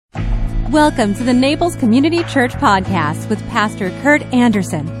Welcome to the Naples Community Church Podcast with Pastor Kurt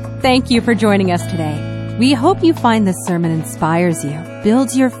Anderson. Thank you for joining us today. We hope you find this sermon inspires you,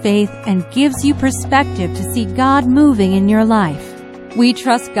 builds your faith, and gives you perspective to see God moving in your life. We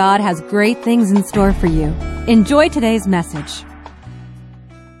trust God has great things in store for you. Enjoy today's message.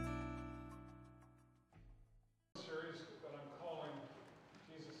 Series that I'm calling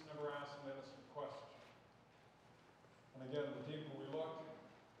Jesus Never Asked an Innocent Question. And again, the deeper we look,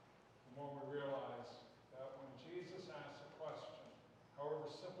 the more we realize that when Jesus asks a question, however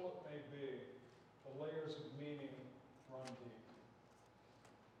simple it may be, the layers of meaning run deep.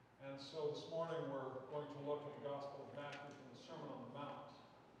 And so this morning we're going to look at the Gospel of Matthew from the Sermon on the Mount,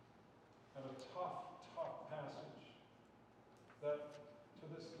 and a tough passage that to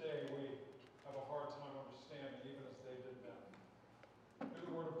this day we have a hard time understanding, even as they did then. Here's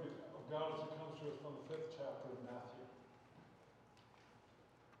the word of God as it comes to us from the 5th chapter of Matthew.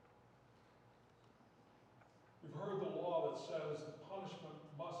 You've heard the law that says the punishment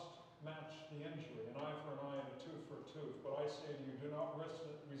must match the injury, an eye for an eye and a tooth for a tooth. But I say to you, do not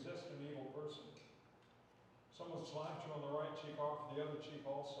resist an evil person. Someone slaps you on the right cheek, offer the other cheek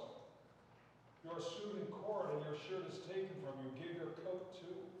also. You are sued in court and your shirt is taken from you. Give your coat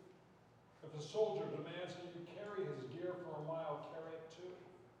too. If a soldier demands that you carry his gear for a mile, carry it too.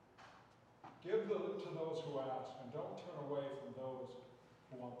 Give to those who ask, and don't turn away from those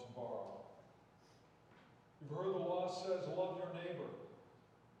who want to borrow. You've heard the law says, love your neighbor,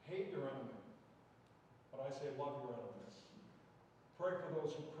 hate your enemy. But I say, love your enemies. Pray for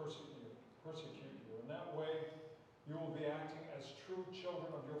those who persecute you. In that way, you will be acting as true children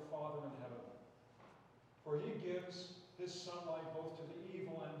of your Father in heaven. For he gives his sunlight both to the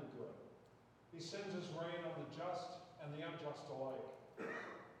evil and the good. He sends his rain on the just and the unjust alike.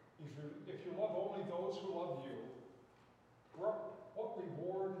 If you love only those who love you, what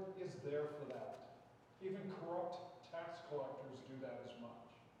reward is there for that? Even corrupt tax collectors do that as much.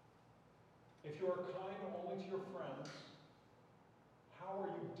 If you are kind only to your friends, how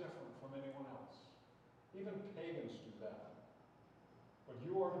are you different from anyone else? Even pagans do that. But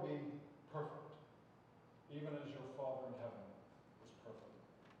you are to be perfect, even as your Father in heaven is perfect.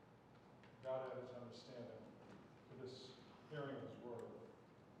 God add his understanding to this hearing of his word.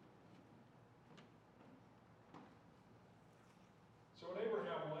 So when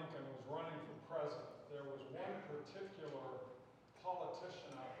Abraham Lincoln was running for president, there was one particular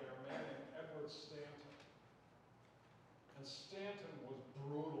politician out there, a man named Edward Stanton. And Stanton was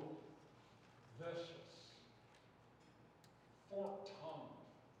brutal, vicious, fork-tongued.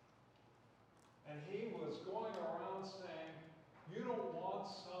 And he was going around saying, you don't want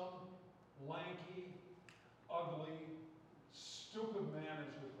some lanky, ugly, stupid man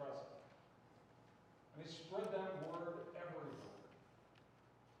as your president. And he spread that word everywhere.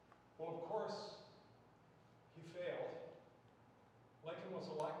 Well, of course, he failed. Lincoln was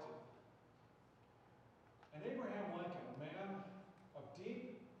elected. And Abraham Lincoln, a man of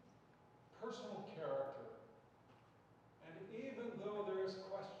deep personal character, and even though there is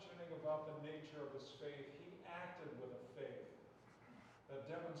questioning about the nature of his faith, he acted with a faith that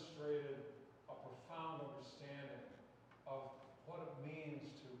demonstrated a profound understanding of what it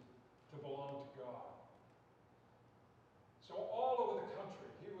means to belong to God. So all over the country,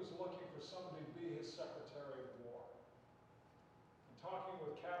 he was looking for somebody to be his Secretary of War. And talking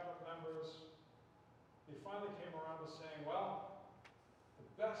with cabinet members, he finally came around to saying, well, the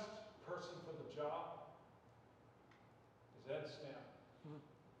best person for the job is Ed Stanton.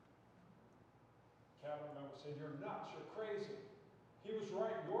 Cabinet member said, you're nuts, you're crazy. He was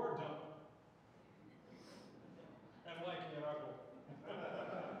right, you're dumb. And lanky and ugly.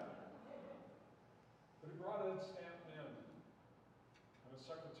 But he brought Ed Stanton in. And as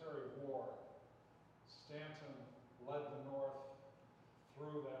Secretary of War, Stanton led the North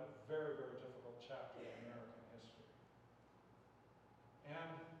through that very, very difficult chapter of American history.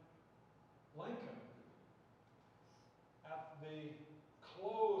 And Lincoln, at the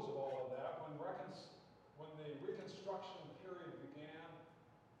close of all of that, when the Reconstruction period began,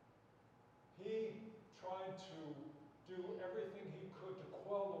 he tried to do everything he could to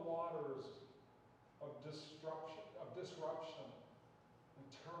quell the waters of disruption and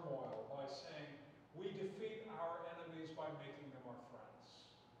turmoil by saying, we defeat our enemies by making them our friends.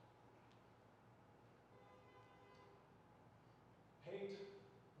 Hate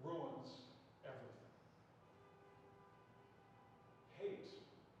ruins everything. Hate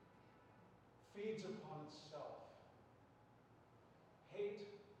feeds upon itself.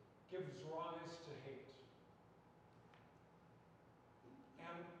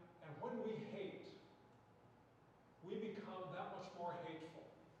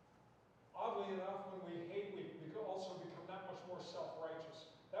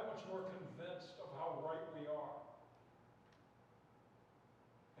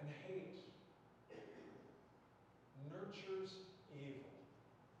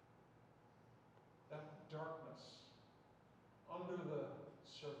 darkness under the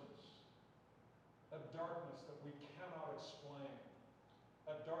surface, that darkness that we cannot explain,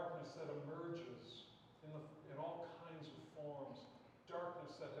 that darkness that emerges in all kinds of forms,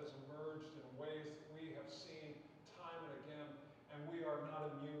 darkness that has emerged in ways that we have seen time and again, and we are not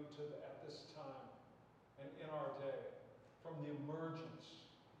immune to at this time and in our day, from the emergence,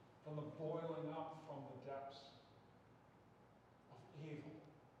 from the boiling up from the depths of evil.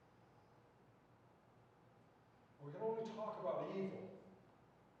 We can only talk about evil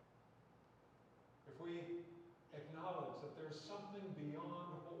if we acknowledge that there's something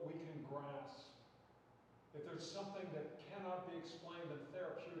beyond what we can grasp, if there's something that cannot be explained in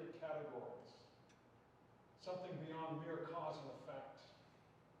therapeutic categories, something beyond mere cause and effect.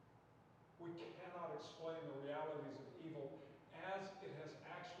 We cannot explain the realities of evil as it has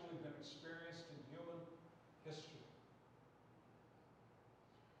actually been experienced in human history.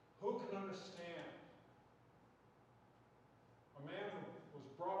 Who can understand a man who was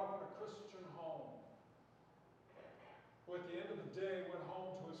brought up in a Christian home, who at the end of the day went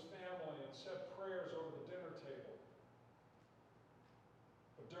home to his family and said prayers over the dinner table,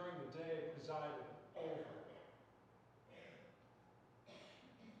 but during the day presided over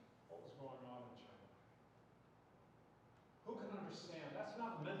what was going on in China? Who can understand? That's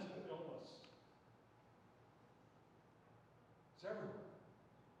not mental illness. It's everywhere.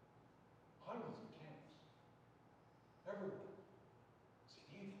 Hundreds of camps. Everywhere. It's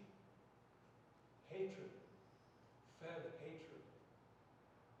evil. Hatred fed hatred.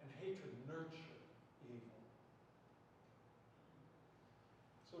 And hatred nurtured evil.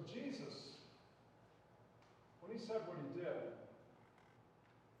 So Jesus, when he said what he did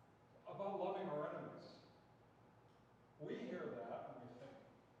about loving our enemies, we hear that and we think,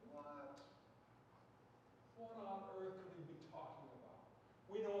 what? What on earth could he be talking about?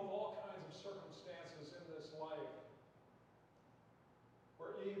 We know of all kinds of circumstances in this life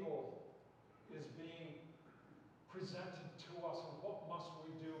where evil is being presented to us, and what must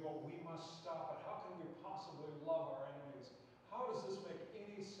we do? Well, we must stop it. How can we possibly love our enemies? How does this make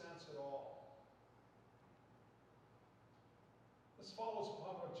any sense at all? This follows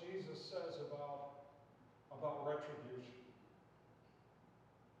upon what Jesus says about retribution.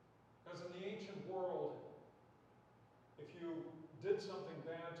 Because in the ancient world, if you did something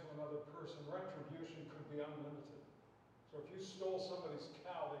bad to another person, retribution could be unlimited. So if you stole somebody's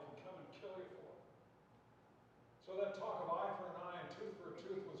cow, they could come and kill you for it. So that talk of eye for an eye and tooth for a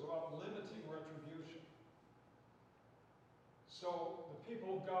tooth was about limiting retribution. So the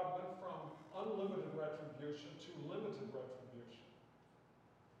people of God went from unlimited retribution to limited retribution.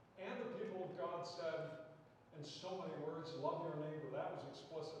 And the people of God said, in so many words, love your neighbor. That was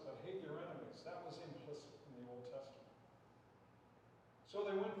explicit, but hate your enemies. That was implicit in the Old Testament. So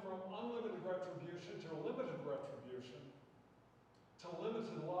they went from unlimited retribution to limited retribution to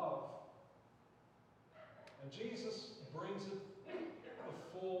limited love. And Jesus brings it the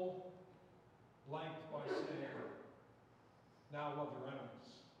full length by saying, now love your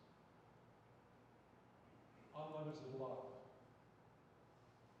enemies. Unlimited love.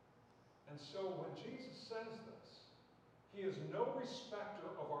 And so when Jesus says this, he is no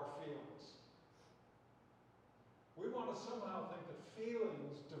respecter of our feelings. We want to somehow think that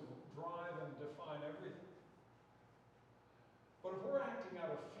feelings drive and define everything. But if we're acting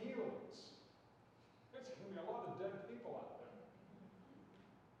out of feelings, there's going to be a lot of dead people out there.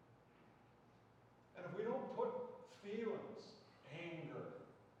 And if we don't put feelings, anger,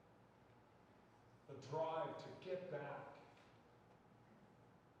 the drive to get back,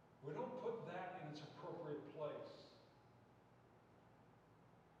 we don't put that in its appropriate place,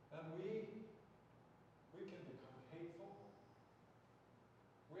 then we can become hateful.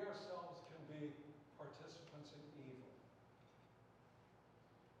 We ourselves can be participants in evil.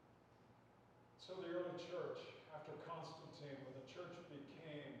 So the early church, after Constantine, when the church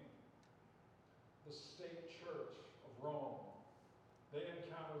became the state church of Rome, they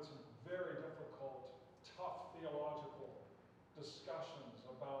encountered some very difficult, tough theological discussions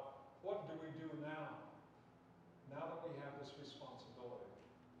about what do we do now that we have this responsibility.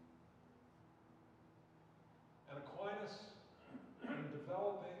 And Aquinas, in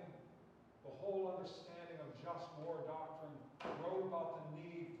developing the whole understanding of just war doctrine, wrote about the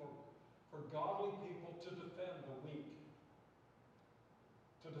need for godly people to defend the weak,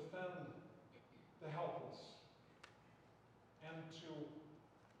 to defend the helpless, and to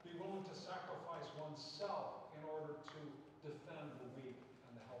be willing to sacrifice oneself in order to defend the weak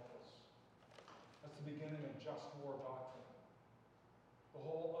and the helpless. That's the beginning of just war doctrine. The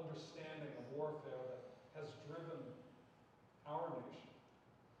whole understanding of warfare that has driven our nation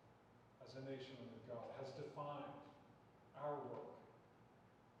as a nation under God, has defined our work.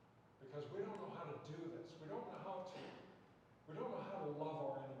 Because we don't know how to do this. We don't know how to love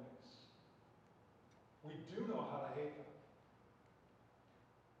our enemies. We do know how to hate them.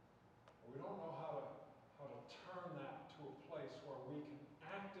 We don't know how to turn that to a place where we can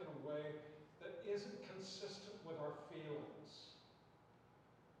act in a way that isn't consistent with our feelings.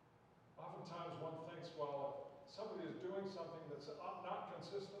 Oftentimes one thinks, well, if somebody is doing something that's not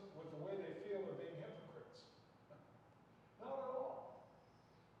consistent with the way they feel, they're being hypocrites. Not at all.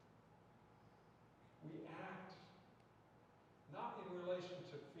 We act not in relation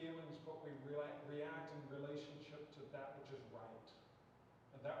to feelings, but we react in relationship to that which is right,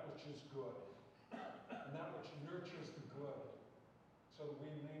 and that which is good, and that which nurtures the good, so that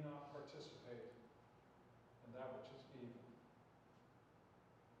we may not participate in that which is evil.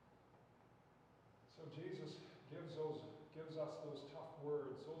 So Jesus gives us those tough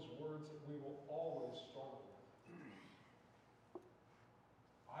words, those words that we will always struggle with.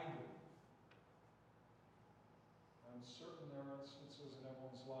 I do. I'm certain there are instances in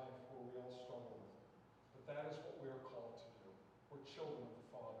everyone's life where we all struggle with it. But that is what we are called to do. We're children of the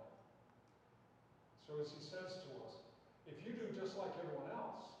Father. So as he says to us, if you do just like everyone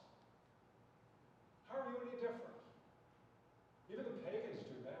else, how are you any different? Even the pagans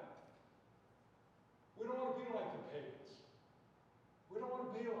do that. We don't want to be like the pagans. We don't want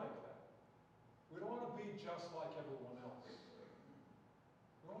to be like that. We don't want to be just like everyone else.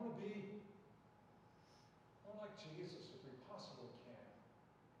 We want to be more like Jesus if we possibly can.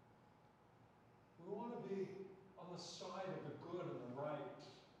 We want to be on the side of the good and the right.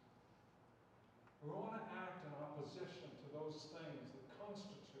 We want to act in opposition to those things that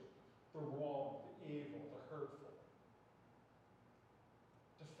constitute the wrong, the evil, the hurtful.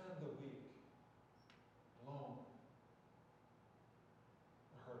 Defend the weak, alone,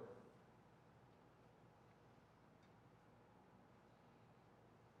 the hurting.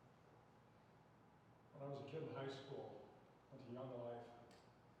 When I was a kid in high school, went to Young Life.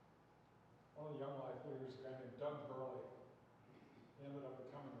 One of the Young Life leaders, a guy named Doug Burley, he ended up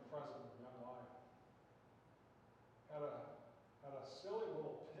becoming the president of Young Life. Had a silly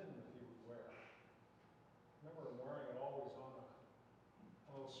little pin that he would wear. I remember him wearing it always on one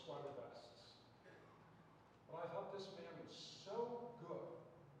of those sweater vests. But I thought this man was so good.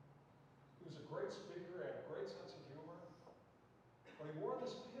 He was a great speaker, he had a great sense of humor. But he wore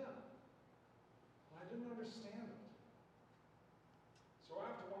this pin. And I didn't understand it. So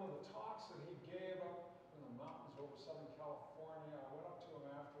after one of the talks that he gave up in the mountains over Southern California, I went up to him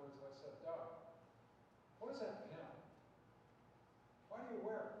afterwards and I said, Doug, what is that pin? Why do you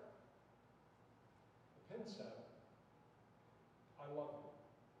wear it? The pin said, I love you.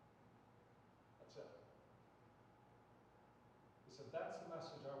 That's it. He said, that's the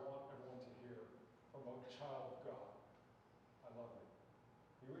message I want everyone to hear from a child of God. I love you.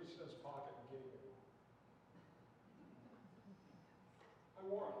 He reached in his pocket and gave me one. I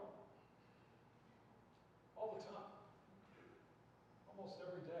wore it. All the time. Almost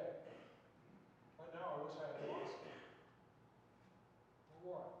every day. Right now, I wish I had lost it. I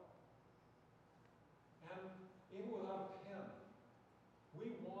wore it. And even without a pen,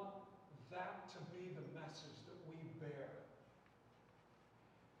 we want that to be the message that we bear.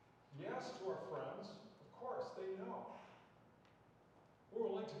 Yes, to our friends, of course, they know. We're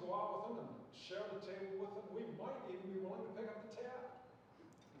willing to go out with them and share the table with them. We might even be willing to pick up the tab.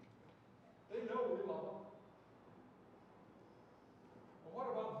 They know we love them. But what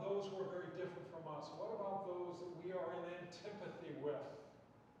about those who are very different from us? What about those that we are in antipathy with?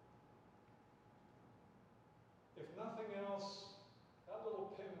 If nothing else, that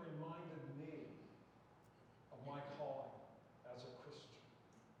little pin reminded me of my calling as a Christian.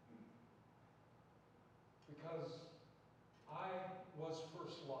 Because I was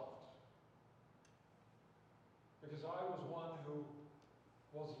first loved. Because I was one who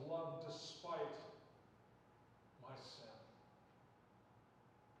was loved despite my sin.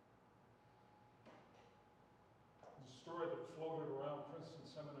 There's a story that floated around Princeton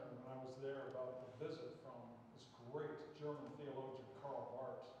Seminary when I was there about the visit from this great German theologian, Karl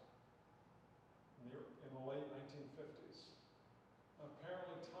Barth, in the late 1950s. And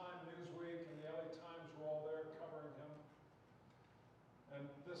apparently Time, Newsweek, and the LA Times were all there covering him. And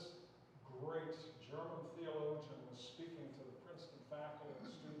this great German theologian was speaking to the Princeton faculty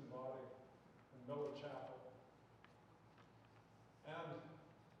and student body in Miller Chapel. And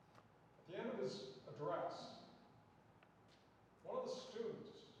at the end of his address, one of the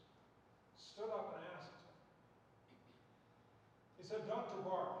students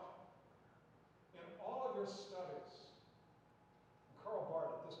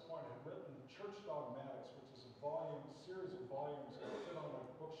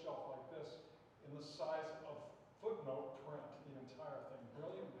bookshelf like this in the size of footnote print, the entire thing.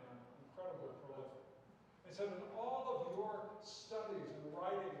 Brilliant man, incredibly prolific. He said, in all of your studies and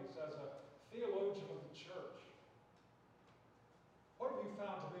writings as a theologian of the church, what have you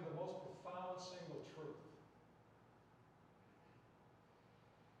found to be the most profound single truth?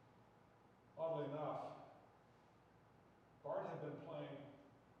 Oddly enough, Bart had been playing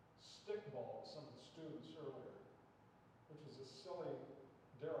stickball with some of the students earlier, which is a silly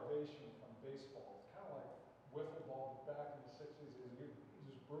derivation from baseball. It's kind of like wiffle ball, but back in the 60s, he used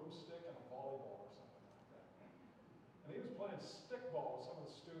broomstick and a volleyball or something like that. And he was playing stickball with some of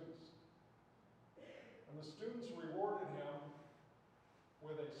the students. And the students rewarded him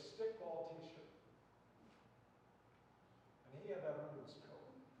with a stickball t-shirt. And he had that under his coat.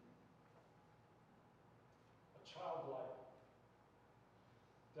 A childlike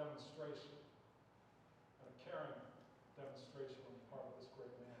demonstration and a caring demonstration on the part of this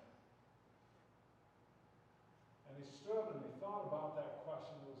great man. And he stood and he thought about that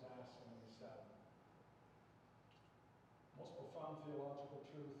question that was asked him, and he said, most profound theological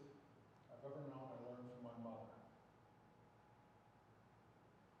truth I've ever known, I learned from my mother.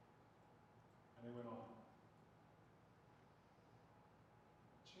 And he went on.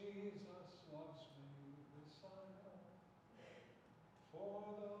 Jesus loves me, beside her,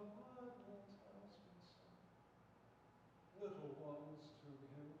 for the Bible tells me so. Little ones to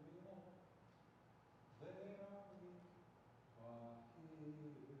him belong. They are weak, but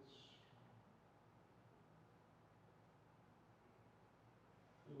he is strong.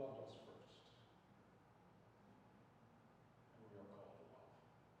 He loved us first, and we are called to love.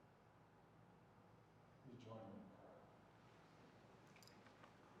 You join me in prayer.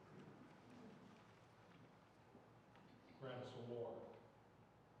 Grant us, O Lord,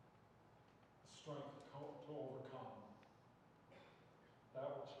 the strength to overcome that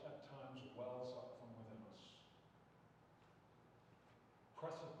which at times wells up from within us.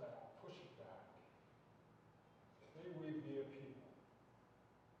 Press it back, push it back. May we be a people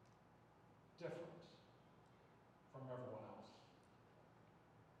different from everyone else.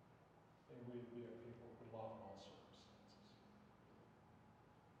 May we be a people who love in all circumstances.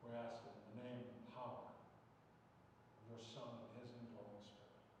 We ask it in the name and power of your Son and his indwelling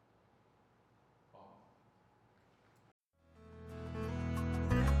Spirit. Amen.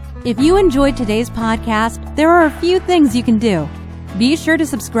 If you enjoyed today's podcast, there are a few things you can do. Be sure to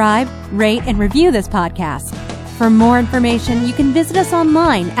subscribe, rate, and review this podcast. For more information, you can visit us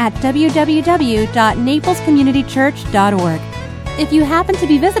online at www.naplescommunitychurch.org. If you happen to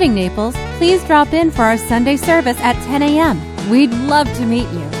be visiting Naples, please drop in for our Sunday service at 10 a.m. We'd love to meet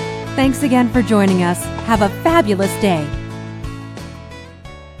you. Thanks again for joining us. Have a fabulous day.